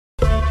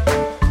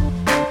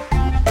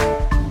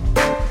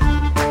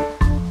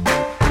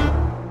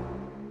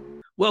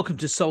Welcome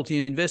to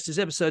Salty Investors,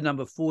 episode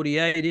number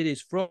 48. It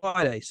is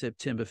Friday,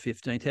 September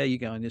 15th. How are you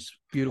going this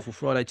beautiful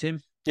Friday,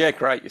 Tim? Yeah,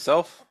 great.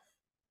 Yourself?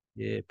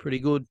 Yeah, pretty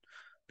good.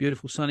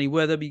 Beautiful sunny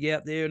weather. Be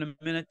out there in a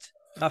minute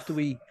after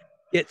we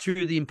get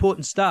through the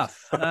important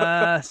stuff.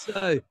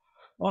 So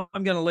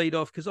I'm going to lead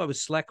off because I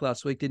was slack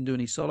last week, didn't do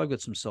any salt. I've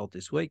got some salt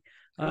this week.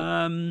 So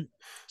on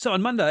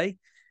Monday,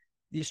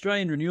 the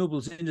Australian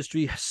Renewables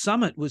Industry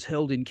Summit was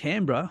held in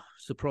Canberra,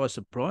 surprise,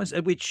 surprise,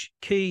 at which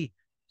key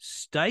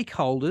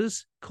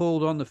stakeholders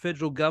called on the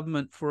federal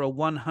government for a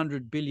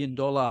 $100 billion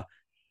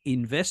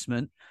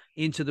investment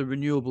into the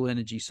renewable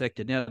energy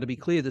sector. Now, to be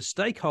clear, the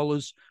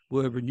stakeholders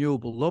were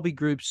renewable lobby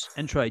groups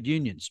and trade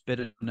unions,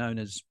 better known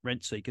as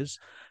rent seekers.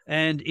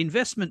 And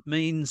investment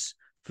means,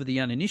 for the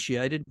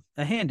uninitiated,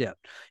 a handout.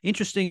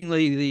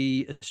 Interestingly,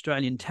 the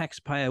Australian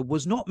taxpayer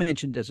was not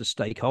mentioned as a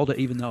stakeholder,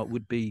 even though it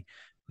would be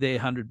their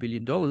 $100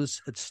 billion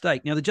at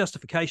stake. Now, the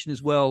justification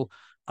is, well,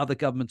 other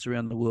governments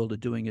around the world are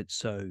doing it,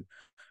 so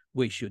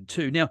we should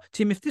too. Now,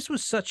 Tim, if this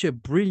was such a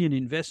brilliant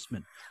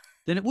investment,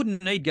 then it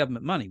wouldn't need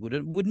government money, would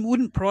it?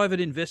 Wouldn't private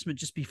investment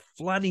just be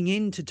flooding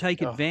in to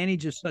take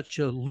advantage of such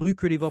a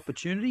lucrative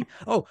opportunity?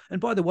 Oh,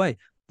 and by the way,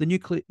 the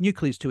nuclear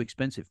is too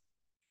expensive.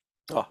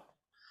 Oh,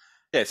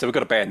 yeah. So we've got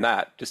to ban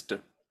that just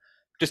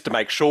to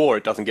make sure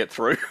it doesn't get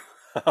through.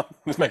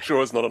 Just make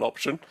sure it's not an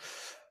option.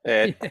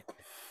 And Yeah.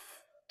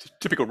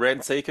 typical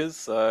rent seekers.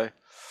 So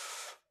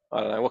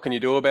I don't know. What can you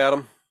do about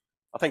them?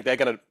 I think they're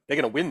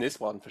gonna win this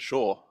one for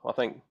sure. I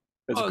think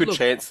there's a good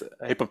chance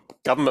a heap of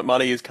government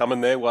money is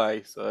coming their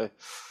way. So,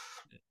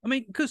 I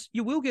mean, because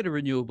you will get a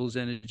renewables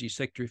energy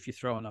sector if you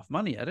throw enough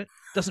money at it.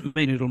 Doesn't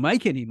mean it'll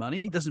make any money.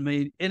 It doesn't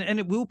mean, and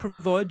it will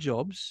provide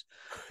jobs.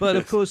 But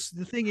of course,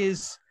 the thing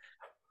is,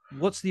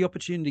 what's the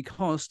opportunity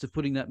cost of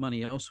putting that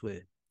money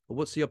elsewhere? Or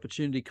what's the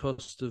opportunity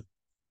cost of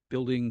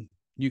building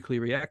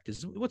nuclear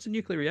reactors? What's a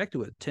nuclear reactor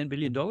worth? $10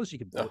 billion? You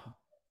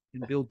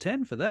can build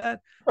 10 for that.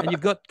 And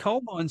you've got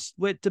coal mines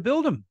where to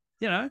build them,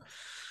 you know.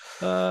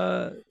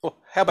 Well,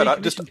 how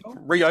about just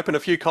reopen a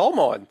few coal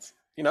mines,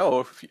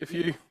 or a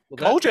few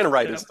coal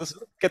generators, just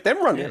get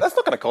them running. Yeah. That's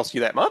not going to cost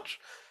you that much.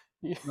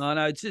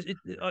 No,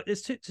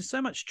 it's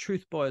so much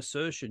truth by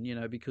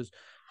assertion, because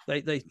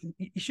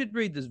you should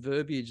read this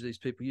verbiage these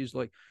people use,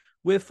 like,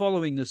 we're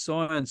following the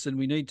science and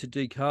we need to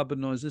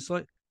decarbonize. It's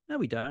like, no,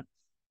 we don't.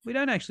 We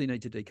don't actually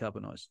need to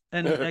decarbonize.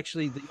 And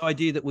actually, the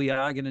idea that we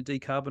are going to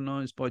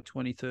decarbonize by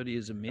 2030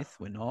 is a myth.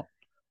 We're not.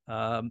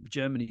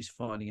 Germany's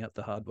finding out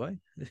the hard way.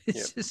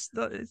 It's just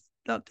not, it's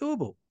not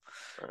doable.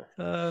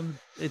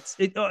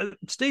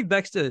 Steve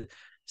Baxter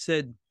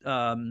said,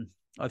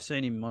 I've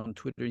seen him on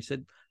Twitter. He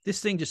said,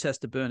 this thing just has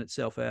to burn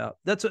itself out.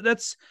 That's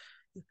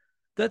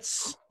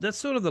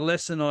sort of the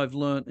lesson I've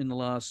learned in the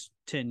last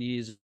 10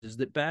 years, is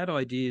that bad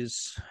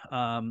ideas,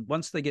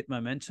 once they get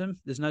momentum,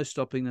 there's no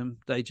stopping them.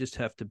 They just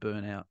have to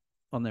burn out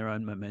on their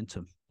own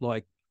momentum,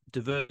 like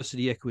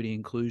diversity, equity,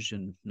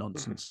 inclusion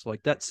nonsense.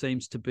 Like that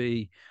seems to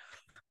be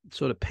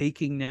sort of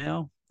peaking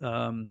now.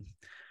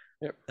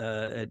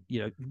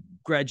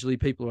 Gradually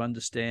people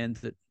understand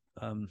that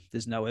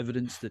there's no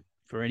evidence that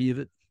for any of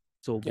it.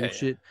 It's all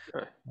bullshit.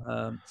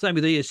 Same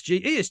with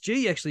ESG.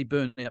 ESG actually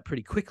burned out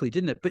pretty quickly,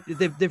 didn't it? But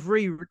they've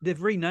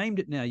renamed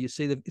it now. You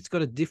see, it's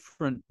got a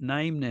different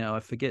name now. I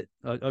forget.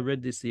 I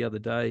read this the other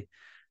day.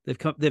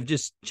 They've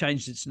just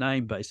changed its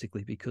name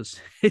basically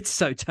because it's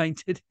so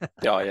tainted.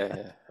 Well,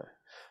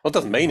 it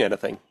doesn't mean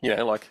anything.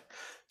 Like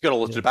you got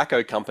all the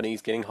tobacco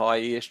companies getting high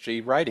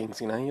ESG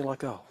ratings. You're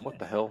like, oh, what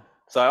the hell?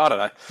 So I don't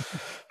know.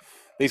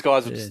 These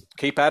guys will just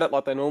keep at it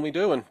like they normally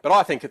do, but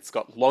I think it's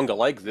got longer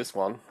legs. This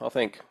one, I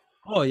think.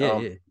 Oh yeah.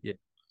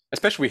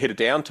 Especially we hit a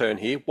downturn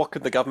here. What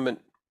could the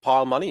government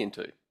pile money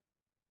into?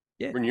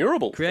 Yeah,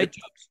 renewables. Create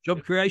jobs,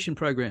 job creation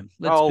program.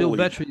 Let's build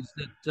batteries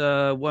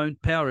that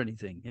won't power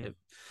anything.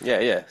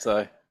 Yeah.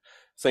 So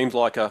seems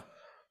like a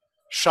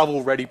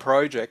shovel-ready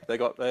project they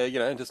got there.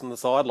 Just on the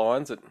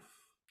sidelines. That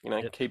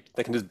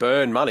they can just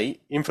burn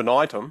money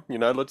infinitum.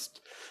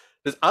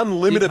 There's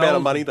unlimited amount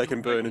of money they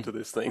can burn into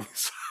this thing.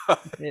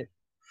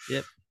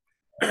 Yep.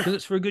 Because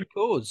it's for a good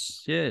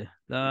cause,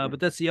 but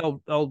that's the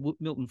old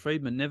Milton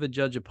Friedman. Never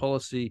judge a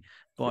policy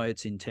by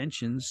its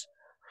intentions.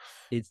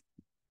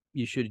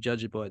 You should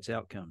judge it by its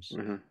outcomes,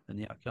 and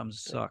the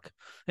outcomes suck.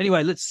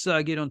 Anyway, let's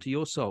get on to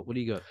your salt. What do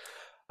you got?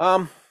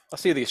 I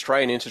see the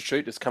Australian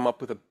Institute has come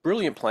up with a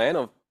brilliant plan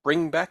of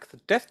bringing back the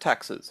death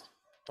taxes.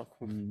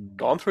 I've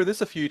gone through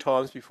this a few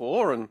times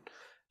before, and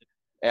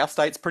our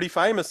state's pretty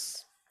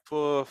famous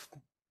for,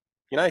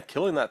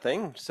 killing that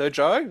thing. Sir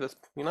Joe,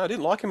 I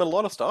didn't like him in a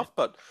lot of stuff,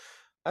 but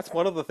that's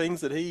one of the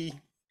things that he,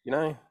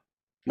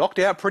 knocked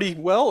out pretty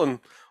well, and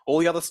all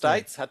the other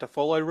states had to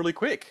follow really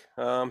quick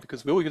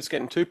because we were just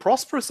getting too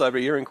prosperous over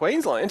here in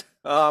Queensland.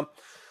 But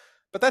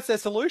that's their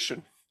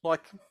solution.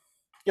 Like,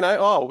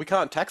 we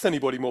can't tax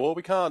anybody more.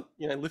 We can't,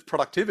 lift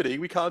productivity.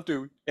 We can't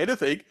do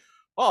anything.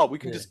 We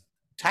can just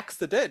tax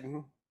the dead.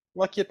 And,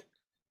 like, you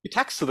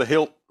tax to the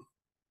hilt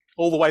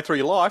all the way through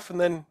your life, and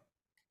then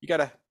you got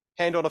to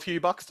hand on a few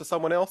bucks to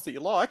someone else that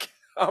you like.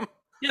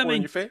 Yeah, I or in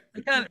mean, your family.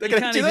 you They're you going to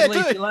hit can't you even there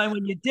leave too. you alone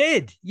when you're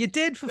dead. You're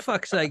dead for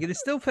fuck's sake.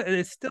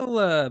 They're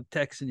still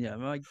taxing you.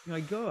 My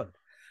God,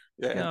 what's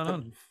Yeah, going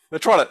on? they're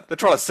trying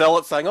to sell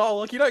it, saying, "Oh,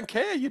 look, you don't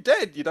care, you're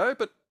dead,"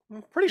 But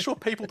I'm pretty sure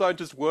people don't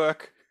just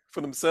work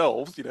for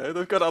themselves.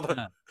 They've got other.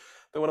 No,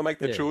 They want to make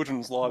their yeah,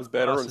 children's lives want to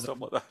better pass and it stuff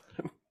on. like that.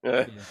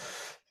 Yeah. Yeah,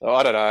 So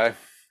I don't know.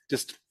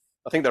 Just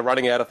I think they're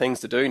running out of things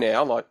to do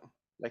now. Like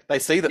they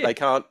see that yeah. they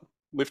can't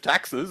lift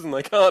taxes and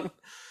they can't,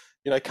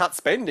 cut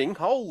spending.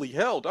 Holy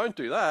hell, don't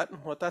do that.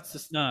 Like that's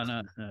just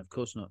No, of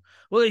course not.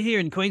 Well, here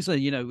in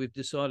Queensland, we've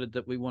decided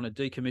that we want to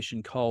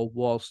decommission coal,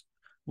 whilst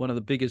one of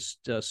the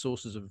biggest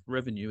sources of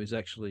revenue is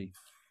actually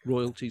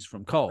royalties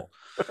from coal.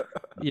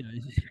 You know,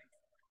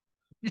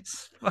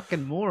 it's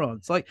fucking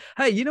morons. Like,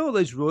 hey, all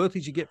those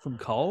royalties you get from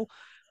coal?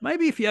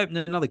 Maybe if you open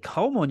another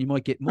coal mine, you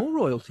might get more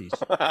royalties.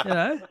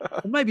 And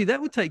maybe that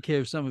would take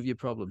care of some of your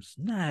problems.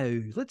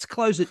 No, let's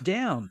close it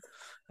down,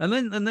 and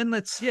then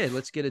let's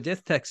get a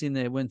death tax in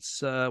there once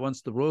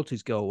the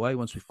royalties go away.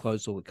 Once we've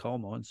closed all the coal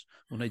mines,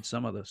 we'll need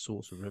some other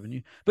source of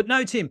revenue. But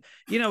no, Tim,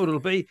 you know what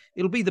it'll be?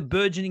 It'll be the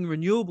burgeoning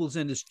renewables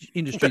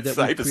industry that that we've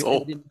save us created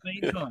all. in the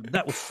meantime.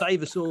 That will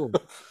save us all.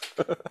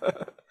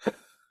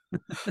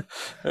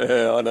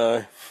 Yeah, I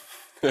know.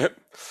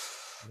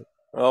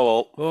 Oh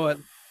well. All right.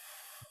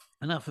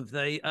 Enough of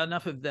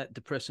that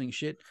depressing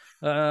shit.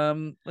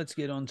 Let's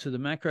get on to the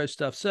macro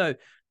stuff. So,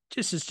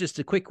 just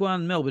a quick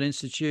one. Melbourne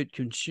Institute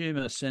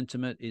consumer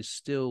sentiment is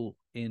still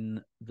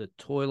in the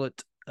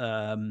toilet.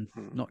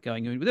 Not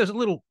going in. There's a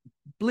little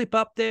blip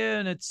up there,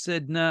 and it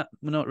said, "Nah,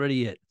 we're not ready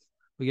yet.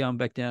 We're going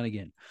back down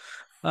again."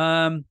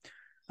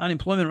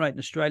 Unemployment rate in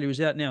Australia is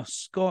out now.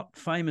 Scott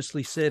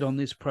famously said on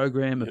this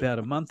program about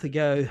a month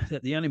ago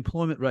that the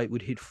unemployment rate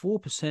would hit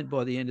 4%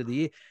 by the end of the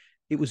year.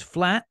 It was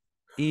flat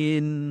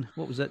in,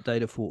 what was that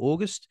data for?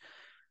 August.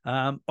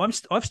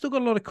 I've still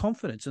got a lot of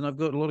confidence, and I've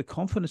got a lot of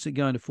confidence at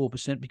going to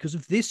 4% because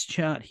of this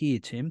chart here,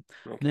 Tim.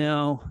 Okay.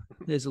 Now,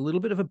 there's a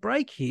little bit of a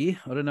break here.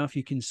 I don't know if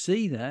you can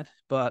see that,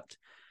 but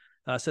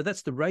so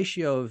that's the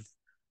ratio of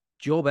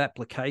job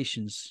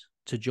applications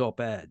to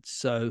job ads.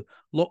 So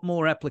a lot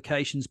more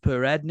applications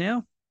per ad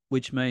now,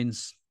 which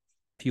means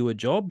fewer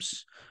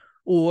jobs,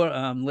 or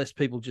less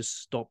people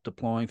just stopped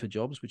applying for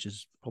jobs, which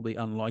is probably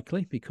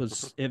unlikely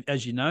because,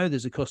 as you know,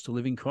 there's a cost of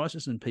living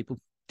crisis and people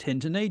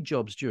tend to need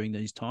jobs during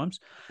these times.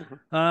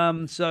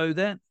 So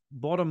that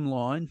bottom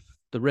line,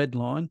 the red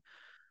line,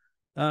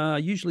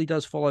 usually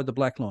does follow the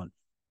black line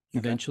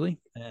eventually.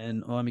 Okay.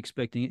 And I'm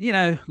expecting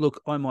it.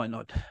 Look, I might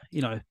not,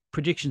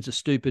 predictions are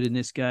stupid in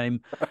this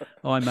game.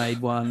 I made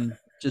one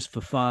just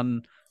for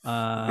fun.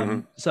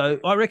 So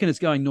I reckon it's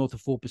going north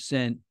of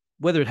 4%,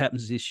 whether it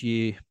happens this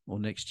year or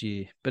next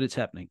year, but it's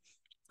happening.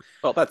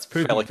 Well, that's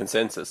fairly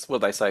consensus. Well,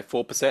 they say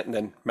 4% and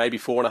then maybe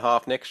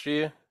 4.5% next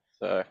year.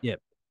 So yep.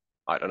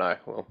 I don't know.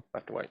 We'll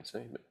have to wait and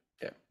see. But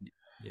yeah.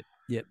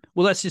 Yep.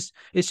 Well, it's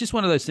just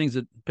one of those things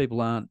that people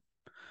aren't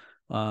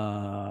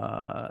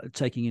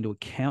taking into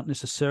account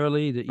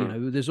necessarily.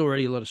 That there's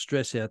already a lot of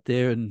stress out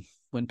there, and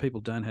when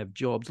people don't have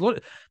jobs,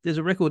 there's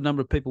a record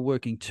number of people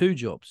working 2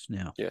 jobs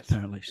now. Yes.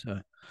 Apparently. So,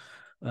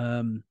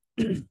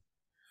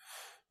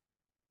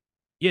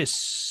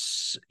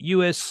 yes,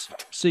 US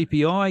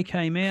CPI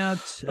came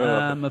out.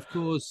 Of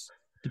course,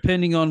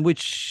 depending on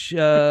which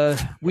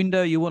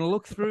window you want to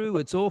look through,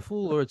 it's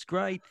awful or it's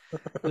great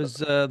because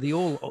the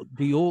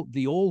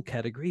all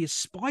category is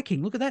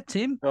spiking. Look at that,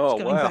 Tim. Oh,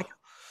 it's going wow. back.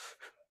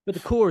 But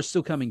the core is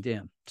still coming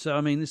down. So, I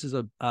mean, this is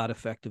an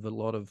artifact of a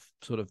lot of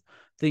sort of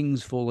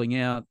things falling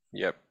out.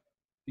 Yep.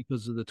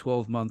 Because of the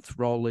 12-month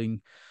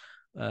rolling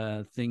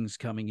things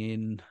coming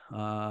in.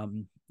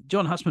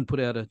 John Hussman put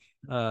out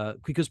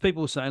because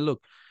people were saying,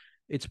 look,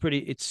 if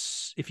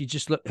you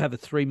just have a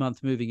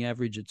 3-month moving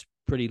average, it's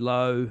pretty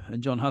low.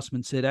 And John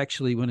Hussman said,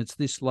 actually, when it's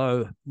this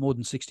low, more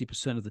than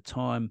 60% of the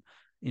time,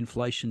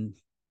 inflation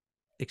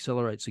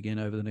accelerates again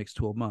over the next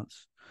 12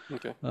 months.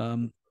 Okay.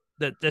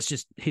 That's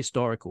just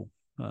historical.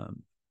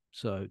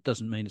 So it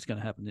doesn't mean it's going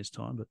to happen this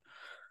time, but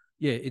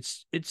yeah,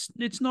 it's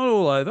not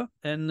all over.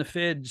 And the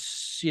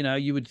Fed's,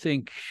 you would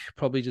think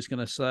probably just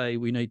going to say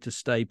we need to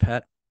stay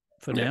pat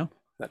for now.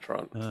 That's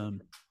right.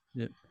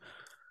 Yeah.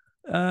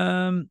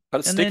 But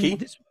it's sticky.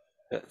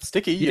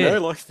 Sticky,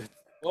 it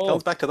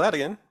comes back to that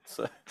again.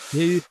 So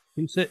who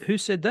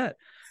said that?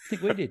 I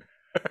think we did.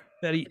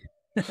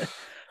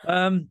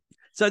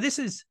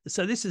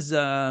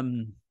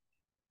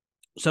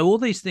 So all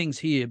these things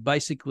here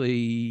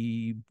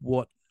basically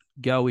what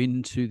go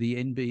into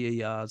the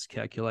NBER's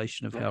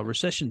calculation of how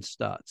recessions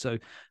start. So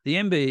the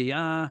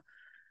NBER,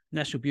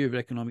 National Bureau of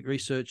Economic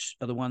Research,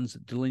 are the ones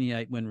that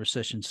delineate when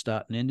recessions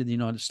start and end in the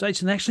United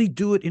States, and actually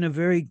do it in a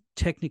very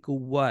technical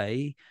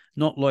way,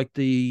 not like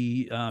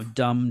the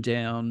dumbed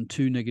down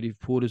 2 negative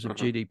quarters of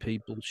GDP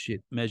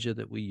bullshit measure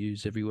that we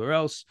use everywhere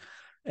else.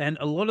 And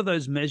a lot of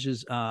those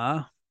measures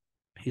are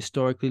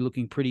historically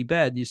looking pretty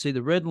bad. You see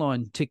the red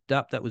line ticked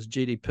up. That was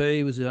GDP.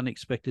 It was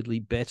unexpectedly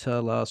better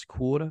last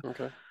quarter.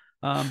 Okay.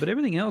 But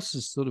everything else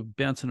is sort of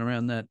bouncing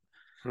around that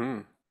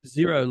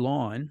zero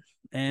line,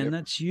 and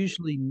that's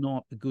usually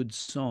not a good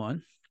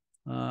sign.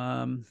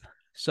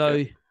 So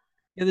Yep.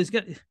 yeah, there's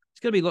going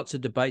to be lots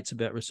of debates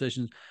about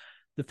recessions.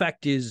 The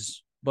fact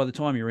is, by the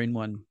time you're in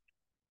one,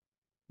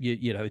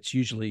 you know it's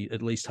usually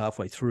at least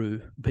halfway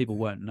through. People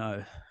won't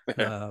know.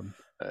 Yeah. Um,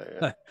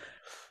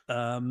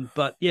 Yeah.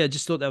 but yeah,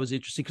 just thought that was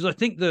interesting because I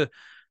think the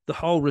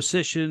whole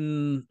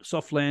recession,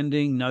 soft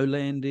landing, no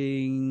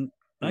landing,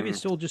 maybe Mm.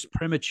 it's all just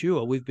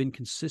premature. We've been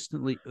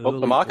consistently Well, the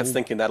early market's all.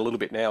 thinking that a little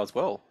bit now as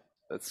well.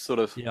 It's sort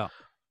of, Yeah.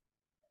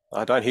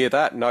 I don't hear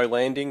that, no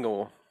landing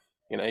or,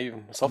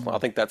 even soft. I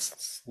Mm. think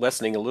that's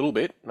lessening a little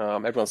bit.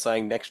 Everyone's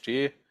saying next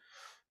year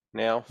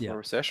now for Yeah. a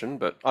recession,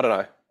 but I don't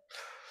know.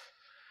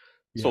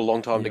 Still Yeah. a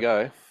long time to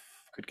Yeah. go.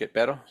 Could get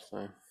better.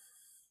 So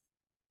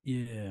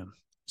Yeah.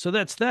 So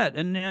that's that.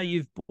 And now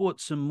you've bought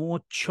some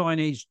more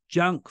Chinese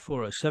junk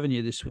for us, haven't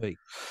you, this week?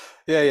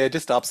 yeah,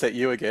 just to upset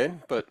you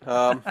again. But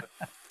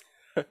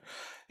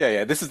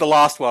yeah. This is the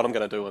last one I'm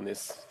going to do on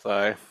this.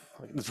 So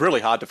it's really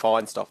hard to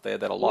find stuff there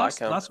that I like.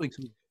 Last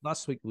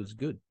week was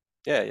good.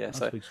 Yeah.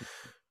 So Last week's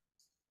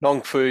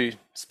Nongfu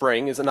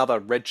Spring is another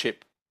red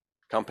chip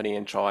company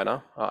in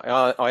China.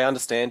 I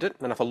understand it,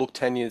 and if I look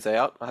 10 years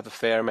out, I have a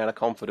fair amount of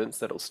confidence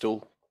that it'll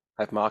still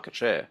have market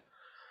share.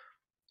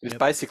 It Yep.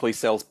 basically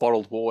sells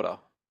bottled water,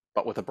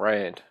 but with a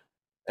brand,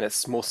 and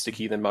it's more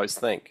sticky than most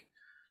think.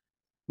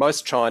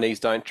 Most Chinese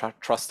don't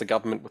trust the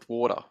government with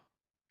water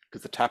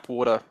because the tap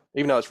water,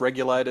 even though it's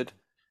regulated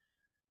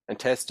and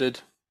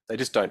tested, they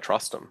just don't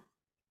trust them.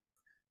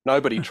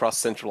 Nobody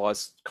trusts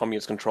centralized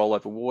communist control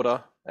over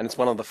water, and it's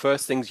one of the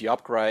first things you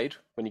upgrade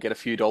when you get a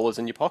few dollars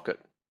in your pocket.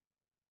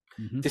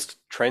 Mm-hmm. This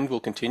trend will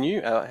continue,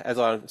 as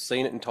I've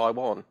seen it in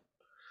Taiwan.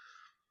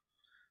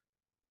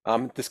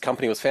 This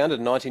company was founded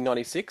in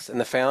 1996, and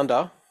the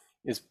founder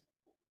is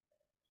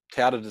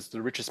touted as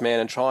the richest man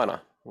in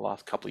China the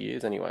last couple of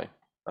years, anyway.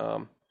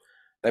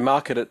 They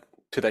market it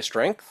to their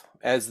strength,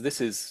 as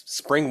this is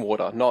spring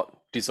water, not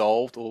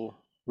dissolved or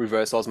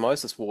reverse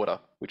osmosis water,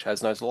 which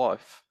has no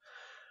life.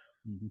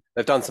 Mm-hmm.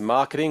 They've done some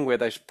marketing where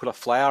they put a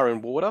flower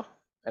in water,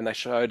 and they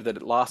showed that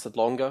it lasted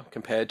longer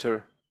compared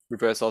to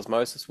reverse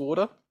osmosis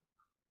water.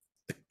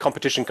 The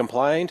competition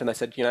complained, and they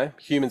said,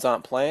 humans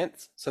aren't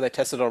plants, so they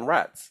tested on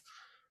rats,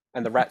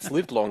 and the rats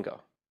lived longer.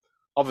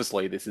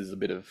 Obviously, this is a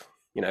bit of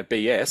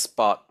BS,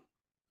 but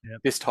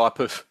Yep. this type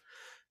of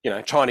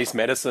Chinese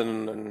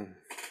medicine and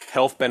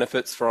health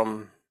benefits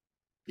from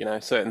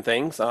certain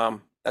things,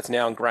 that's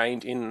now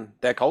ingrained in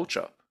their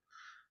culture.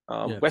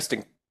 Yep.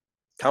 Western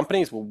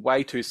companies were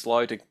way too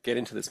slow to get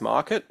into this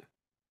market.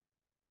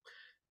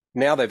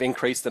 Now they've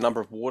increased the number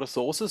of water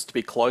sources to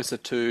be closer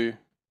to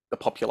the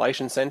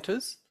population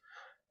centres,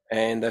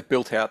 and they've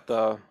built out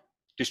the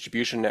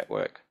distribution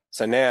network.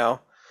 So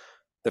now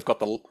they've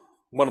got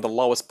one of the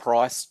lowest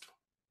priced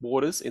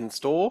waters in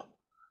store,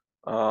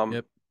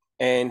 Yep.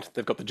 and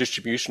they've got the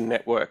distribution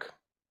network.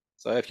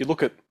 So if you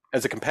look at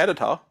as a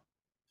competitor,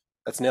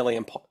 that's nearly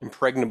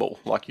impregnable.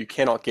 Like you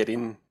cannot get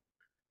in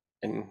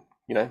and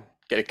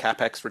get a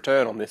capex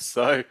return on this.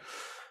 So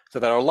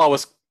they're a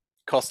lowest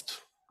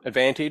cost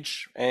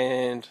advantage,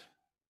 and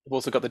they've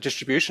also got the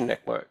distribution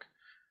network.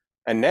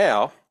 And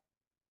now,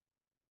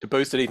 to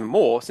boost it even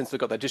more, since they've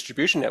got that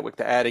distribution network,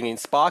 they're adding in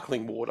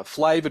sparkling water,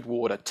 flavored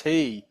water,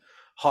 tea,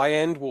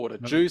 high-end water,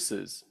 Right.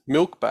 juices,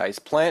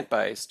 milk-based,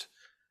 plant-based.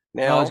 I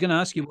was Now, going to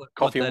ask you what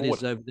coffee and that is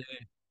water. over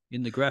there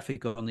in the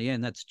graphic on the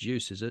end. That's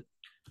juice, is it?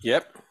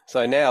 Yep.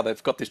 So now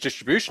they've got this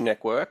distribution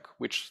network,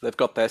 which they've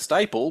got their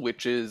staple,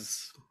 which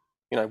is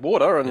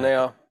water, and Yeah.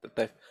 now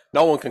that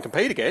no one can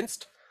compete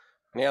against.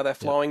 Now they're Yeah.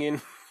 flowing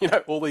in,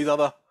 all these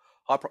other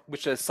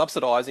which they're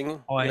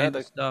subsidizing. High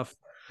end stuff.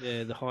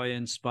 Yeah, the high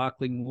end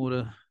sparkling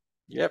water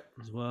Yep.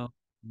 as well.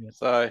 Yep.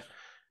 So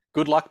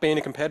good luck being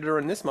a competitor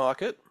in this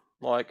market.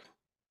 Like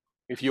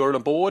if you're on a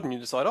board and you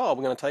decide, oh,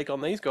 we're going to take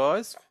on these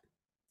guys,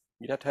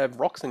 you'd have to have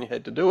rocks in your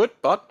head to do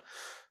it. But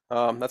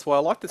that's why I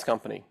like this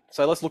company.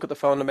 So let's look at the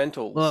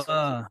fundamentals. Well,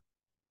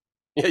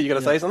 yeah, you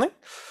going to yeah. say something?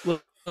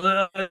 Well,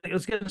 I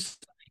was going to say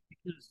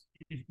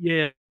because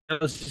yeah, I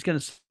was just going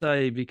to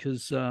say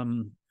because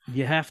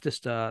you have to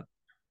start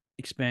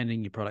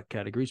expanding your product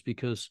categories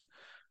because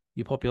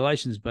your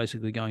population is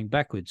basically going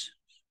backwards,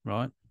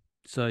 right?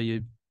 So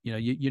you're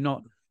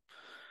not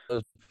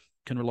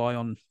can rely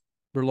on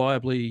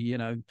reliably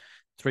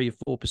 3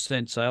 or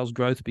 4% sales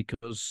growth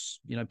because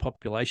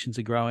populations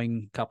are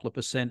growing a couple of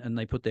percent and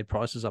they put their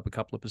prices up a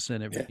couple of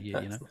percent every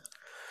year.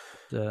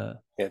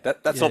 Yeah,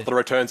 that's not the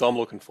returns I'm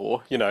looking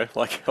for.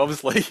 Like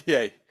obviously,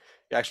 yeah,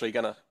 you're actually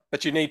gonna,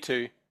 but you need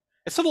to.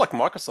 It's sort of like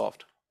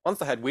Microsoft. Once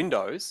they had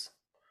Windows,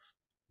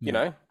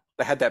 they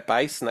had that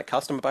base and that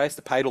customer base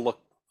that paid all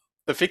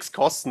the fixed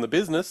costs in the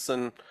business,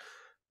 and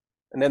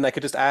then they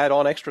could just add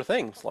on extra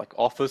things like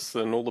Office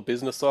and all the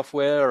business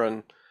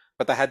software,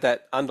 but they had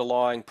that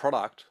underlying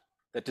product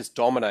that just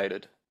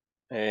dominated,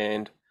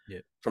 and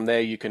from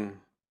there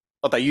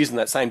they're using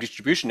that same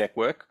distribution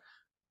network,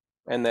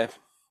 and they're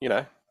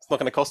it's not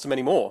going to cost them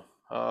any more.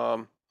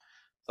 So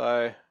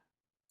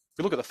if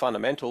we look at the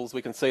fundamentals,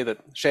 we can see that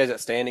shares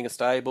outstanding are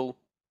stable,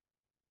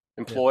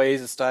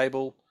 employees are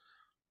stable,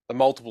 the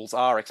multiples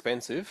are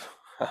expensive.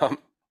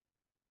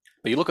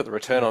 But you look at the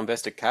return on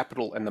invested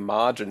capital and the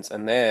margins,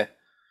 and they're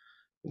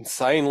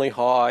insanely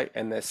high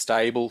and they're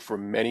stable for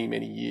many,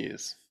 many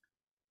years.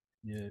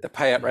 Yeah. The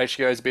payout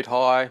ratio is a bit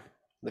high.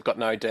 They've got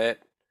no debt.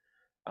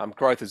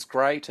 Growth is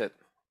great at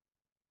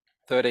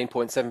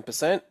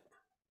 13.7%,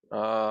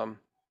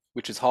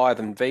 which is higher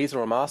than Visa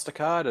or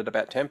MasterCard at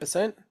about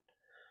 10%.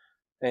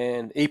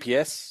 And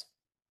EPS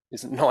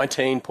is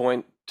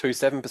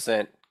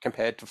 19.27%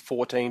 compared to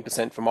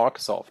 14% for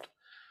Microsoft.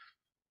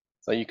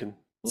 So you can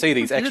see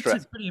these extra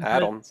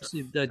add-ons.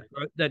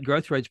 That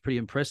growth rate's pretty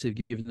impressive,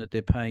 given that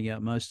they're paying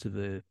out most of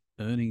their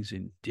earnings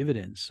in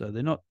dividends. So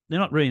they're not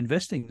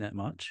reinvesting that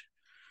much,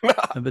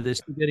 but they're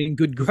still getting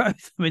good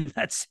growth. I mean,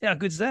 that's how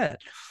good's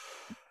that?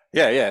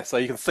 Yeah. So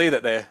you can see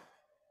that they're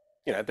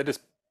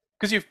just,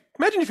 because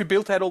imagine if you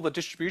built out all the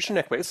distribution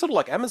network. It's sort of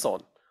like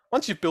Amazon.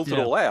 Once you've built it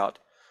all out,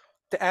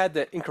 to add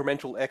that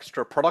incremental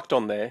extra product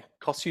on there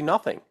costs you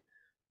nothing.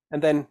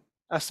 And then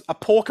a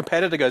poor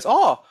competitor goes,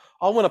 oh,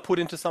 I want to put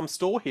into some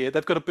store here.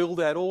 They've got to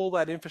build out all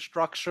that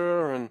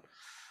infrastructure and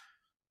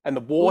the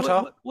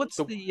water. What's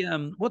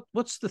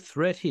the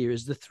threat here?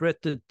 Is the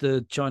threat that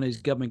the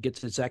Chinese government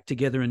gets its act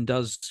together and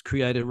does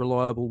create a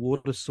reliable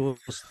water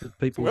source that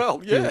people?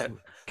 Well, yeah,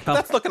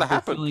 that's not going to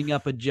happen. Filling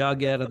up a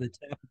jug out of the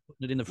tap and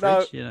putting it in the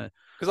fridge,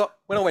 Because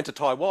when I went to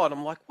Taiwan,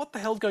 I'm like, what the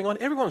hell's going on?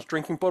 Everyone's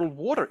drinking bottled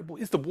water.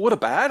 Is the water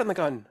bad? And they're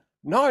going,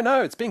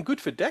 no, it's been good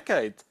for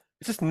decades.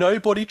 It's just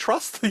nobody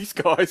trusts these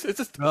guys. It's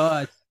just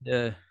right.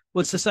 Yeah.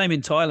 Well, it's the same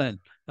in Thailand.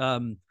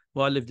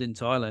 Well, I lived in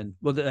Thailand.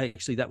 Well,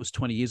 actually, that was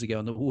 20 years ago,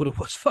 and the water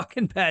was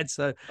fucking bad.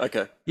 So,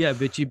 okay, yeah,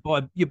 but you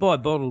buy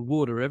bottled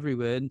water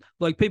everywhere, and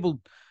like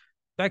people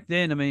back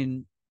then. I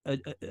mean,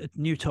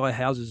 new Thai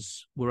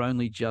houses were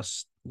only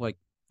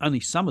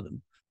some of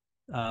them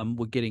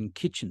were getting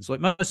kitchens.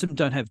 Like most of them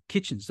don't have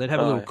kitchens. They'd have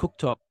a little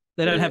cooktop.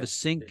 They don't have a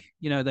sink.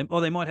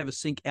 They might have a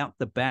sink out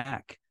the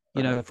back.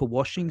 For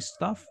washing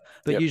stuff,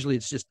 but usually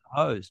it's just a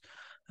hose,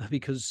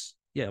 because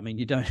I mean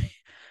you don't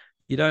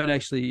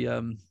actually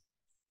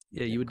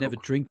you would never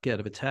drink out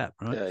of a tap,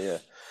 right? Yeah.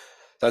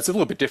 So it's a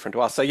little bit different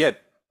to us. So the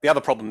other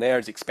problem there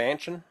is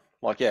expansion.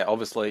 Like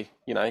obviously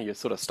you're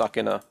sort of stuck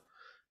in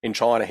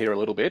China here a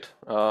little bit.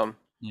 If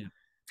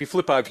you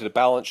flip over to the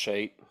balance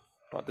sheet,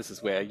 like this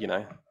is where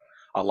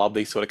I love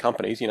these sort of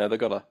companies. They've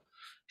got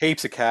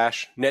heaps of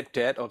cash, net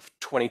debt of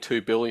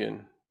 22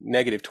 billion,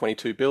 negative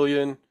 22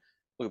 billion.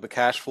 Look at the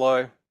cash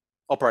flow.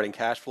 Operating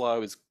cash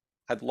flow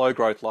had low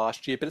growth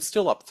last year, but it's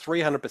still up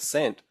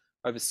 300%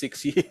 over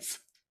 6 years.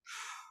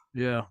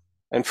 Yeah.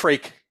 And free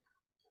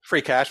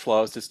cash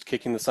flow is just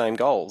kicking the same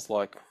goals.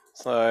 Like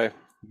if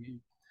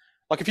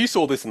you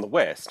saw this in the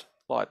West,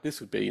 like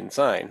this would be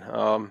insane.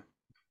 The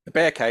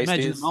bear case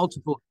is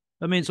multiple.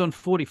 I mean, it's on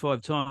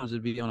 45 times.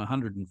 It'd be on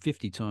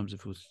 150 times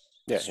if it was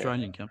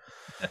Australian company.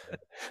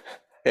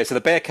 So the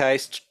bear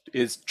case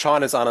is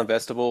China's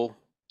uninvestable,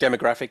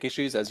 demographic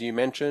issues, as you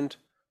mentioned.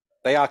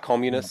 They are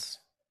communists.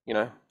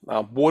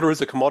 Water is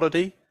a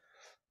commodity.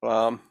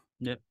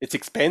 It's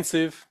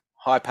expensive,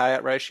 high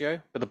payout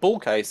ratio. But the bull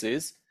case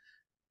is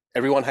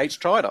everyone hates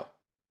China.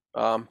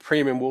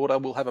 Premium water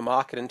will have a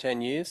market in 10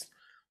 years.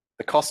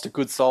 The cost of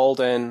goods sold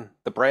and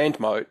the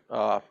brand moat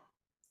are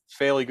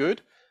fairly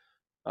good.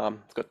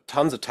 It's got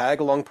tons of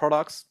tag-along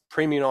products,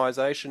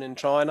 premiumization in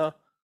China,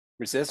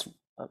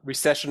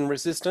 recession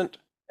resistant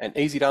and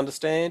easy to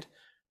understand,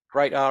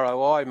 great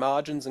ROI,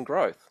 margins and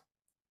growth.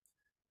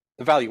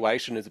 The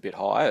valuation is a bit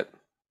high at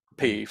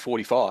PE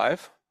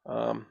 45,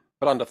 but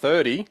under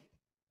 30,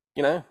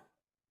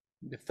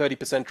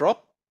 30%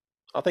 drop.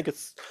 I think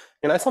it's,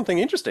 something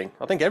interesting.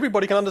 I think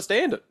everybody can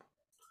understand it.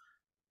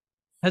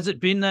 Has it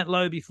been that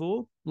low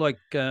before? Like,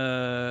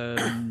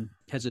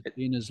 has it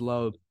been as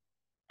low?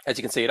 As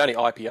you can see, it only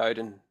IPO'd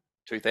in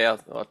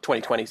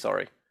 2020,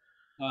 sorry.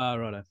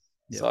 Righto.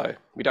 Yep. So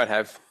we don't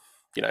have,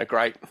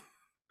 great.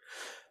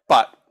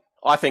 But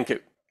I think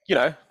it,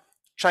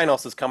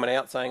 Chanos is coming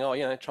out saying,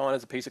 oh,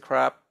 China's a piece of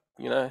crap,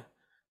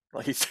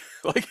 like he's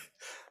like,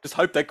 just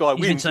hope that guy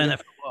wins. He's been saying that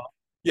for a while.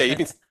 Yeah,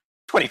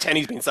 2010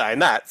 he's been saying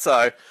that.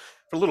 So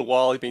for a little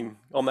while he's been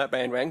on that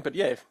bandwagon. But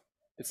yeah,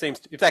 it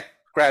seems if that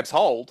grabs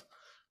hold,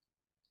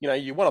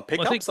 you want to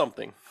pick up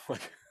something.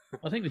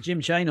 I think with Jim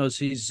Chanos,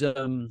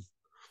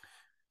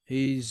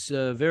 he's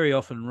very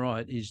often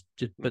right. He's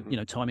just,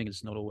 but timing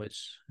is not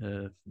always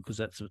because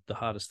that's the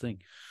hardest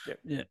thing.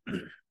 Yeah.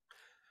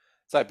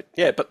 So,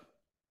 but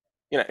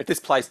if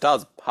this place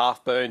does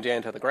half burn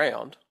down to the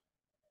ground,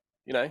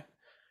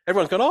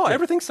 everyone's going,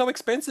 everything's so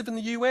expensive in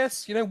the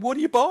US. What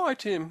do you buy,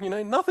 Tim?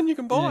 Nothing you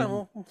can buy.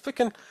 Well,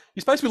 you're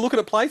supposed to be looking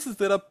at places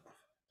that are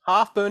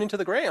half burning to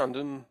the ground.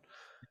 And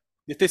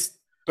if this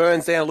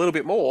burns down a little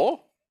bit more,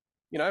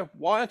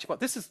 why aren't you?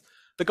 This is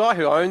the guy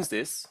who owns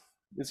this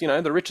is,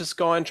 the richest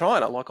guy in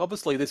China. Like,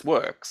 obviously this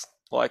works.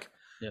 Like,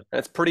 and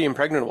it's pretty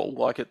impregnable.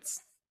 Like and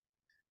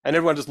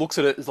everyone just looks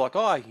at it as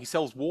like, he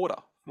sells water.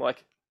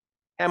 Like,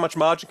 how much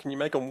margin can you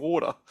make on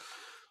water?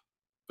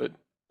 But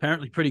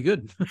apparently pretty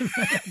good.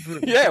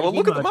 Yeah, well,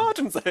 look at the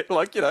margins there.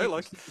 Like,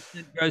 like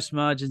gross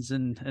margins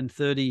and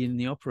 30 in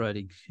the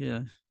operating.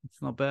 Yeah,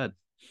 it's not bad.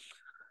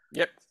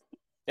 Yep.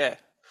 Yeah.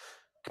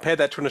 compare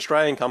that to an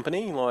Australian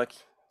company, like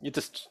you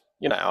just,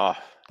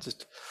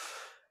 just,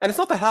 and it's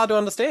not that hard to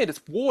understand.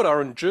 It's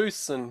water and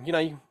juice, and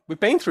we've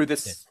been through Yeah.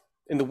 this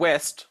in the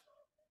West,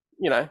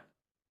 what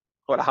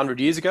 100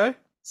 years ago.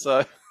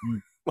 So,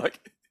 like,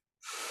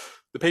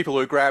 the people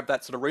who grab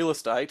that sort of real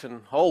estate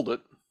and hold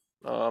it,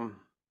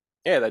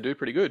 yeah, they do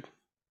pretty good.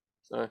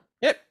 So,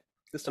 yep,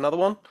 just another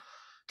one.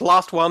 The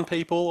last one,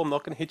 people. I'm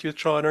not going to hit you with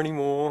China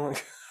anymore.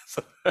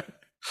 So,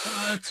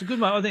 It's a good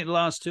one. I think the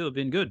last two have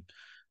been good.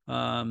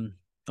 I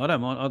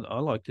don't mind. I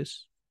like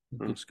this.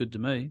 It looks good to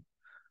me.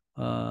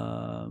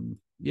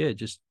 Yeah,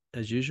 just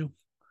as usual.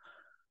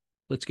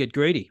 Let's get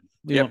greedy.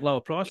 We Yep. want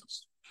lower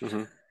prices.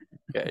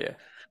 Yeah,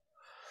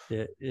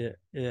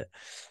 yeah.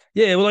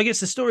 Yeah, well, I guess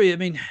the story, I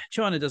mean,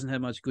 China doesn't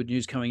have much good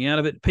news coming out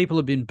of it. People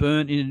have been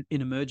burnt in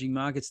emerging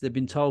markets. They've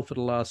been told for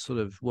the last sort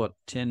of,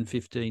 10,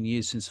 15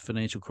 years since the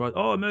financial crisis,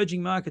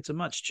 emerging markets are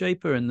much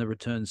cheaper, and the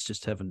returns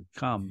just haven't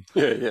come.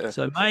 Yeah.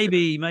 So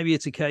maybe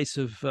it's a case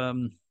of,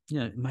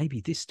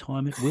 maybe this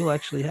time it will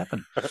actually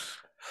happen.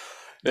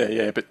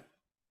 Yeah, but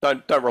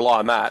don't rely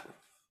on that.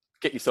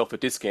 Get yourself a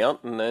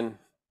discount, and then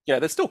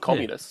they're still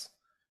communists.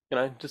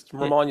 Just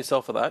remind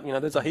yourself of that.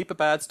 There's a heap of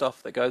bad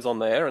stuff that goes on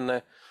there, and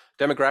the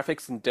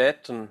demographics and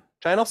debt. And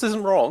Janos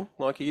isn't wrong;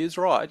 like, he is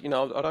right. I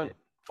don't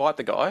fight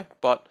the guy,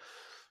 but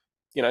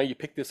you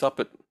pick this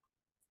up at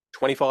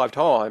 25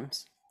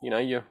 times.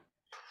 I'm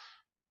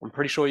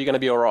pretty sure you're going to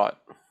be all right.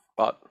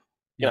 But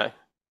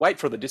wait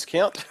for the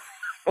discount.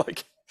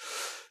 Like,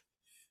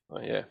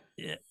 yeah.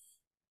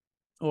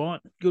 All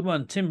right, good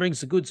one. Tim brings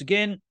the goods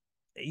again.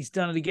 He's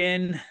done it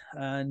again,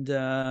 and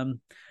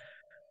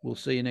we'll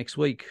see you next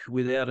week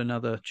without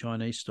another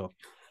Chinese stock.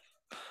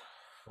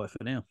 Bye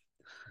for now.